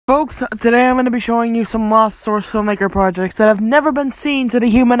folks, today I'm going to be showing you some lost source filmmaker projects that have never been seen to the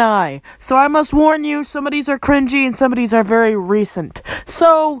human eye. So I must warn you, some of these are cringy and some of these are very recent.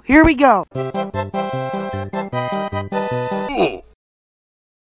 So, here we go.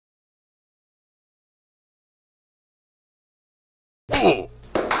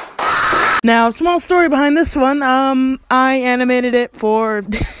 Now, small story behind this one, I animated it for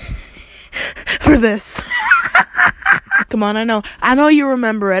this. Come on, I know you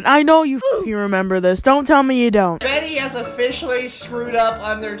remember it. I know you remember this. Don't tell me you don't. Betty has officially screwed up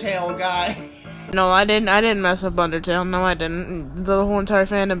Undertale, guy. No, I didn't mess up Undertale. No, I didn't. The whole entire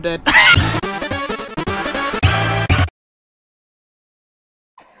fandom did.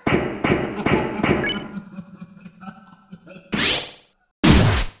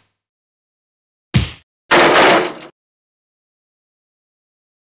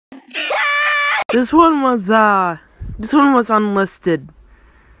 This one was unlisted.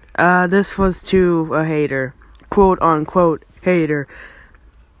 This was to a hater. Quote unquote hater.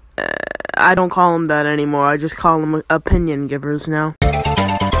 I don't call them that anymore. I just call them opinion givers now.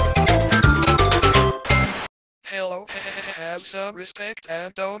 Hello, have some respect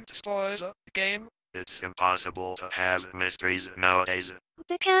and don't spoil the game. It's impossible to have mysteries nowadays.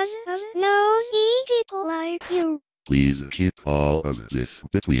 Because of nosy people like you. Please keep all of this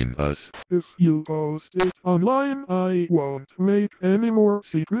between us. If you post it online, I won't make any more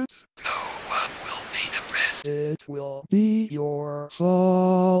secrets. No one will be impressed. It will be your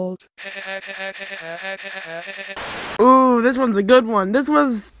fault. Ooh, this one's a good one. This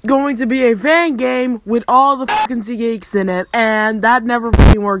was going to be a fan game with all the fucking geeks in it, and that never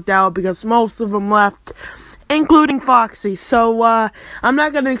really worked out because most of them left, including Foxy. So, I'm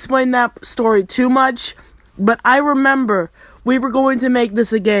not gonna explain that story too much. But I remember we were going to make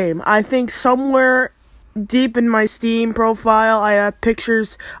this a game. I think somewhere deep in my Steam profile, I have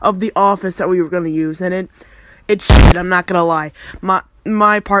pictures of the office that we were going to use. And it's shit, I'm not going to lie.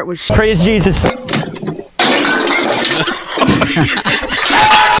 My part was shit. Praise Jesus. Don't fear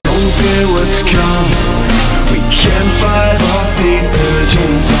what's come. We can fight off the urge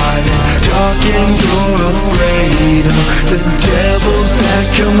inside. It's dark and you're afraid of the devils that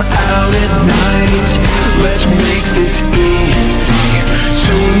come out at night. Let's make this easy.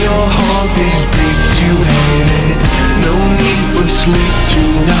 Soon you'll haunt these beasts you hated. No need for sleep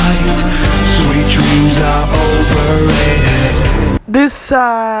tonight. Sweet dreams are overrated.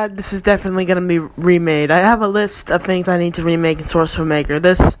 This is definitely gonna be remade. I have a list of things I need to remake in Source Filmmaker.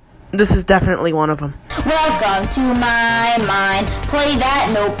 This is definitely one of them. Welcome to my mind. Play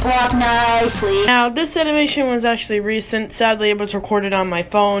that note block nicely. Now, this animation was actually recent. Sadly, it was recorded on my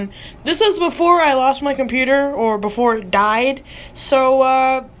phone. This was before I lost my computer, or before it died.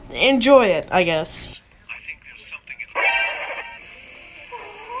 So, enjoy it, I guess. I think there's something in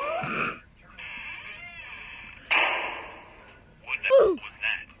What was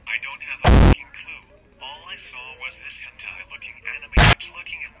that? I don't have a fucking clue. All I saw was this hentai-looking animated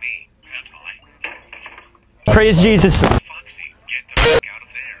looking at me. Hentai. Praise Jesus. Foxy, get the fuck out of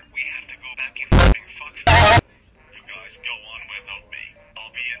there. We have to go back, you fucking fucks. You guys go on without me.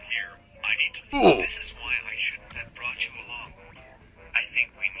 I'll be in here. I need to... This is why I shouldn't have brought you along. I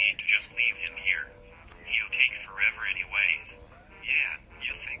think we need to just leave him here. He'll take forever anyways. Yeah,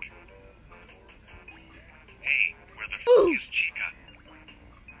 you think? Hey, where the fuck is Chica?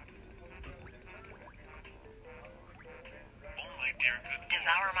 Oh my dear good...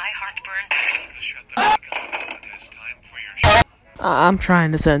 Devour my heartburn. Shut the fuck up. It's time for your show. I'm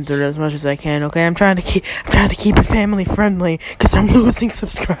trying to censor it as much as I can, okay? I'm trying to keep it family friendly, because I'm losing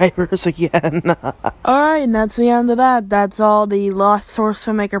subscribers again. Alright, and that's the end of that. That's all the lost source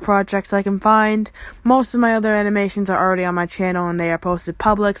filmmaker projects I can find. Most of my other animations are already on my channel, and they are posted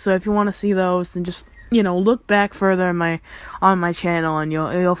public, so if you want to see those, then just, look back further on my channel, and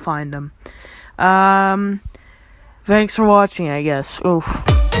you'll find them. Thanks for watching, I guess. Oof.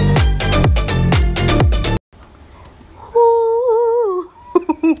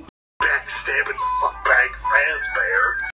 Backstabbing fuckbag Fazbear.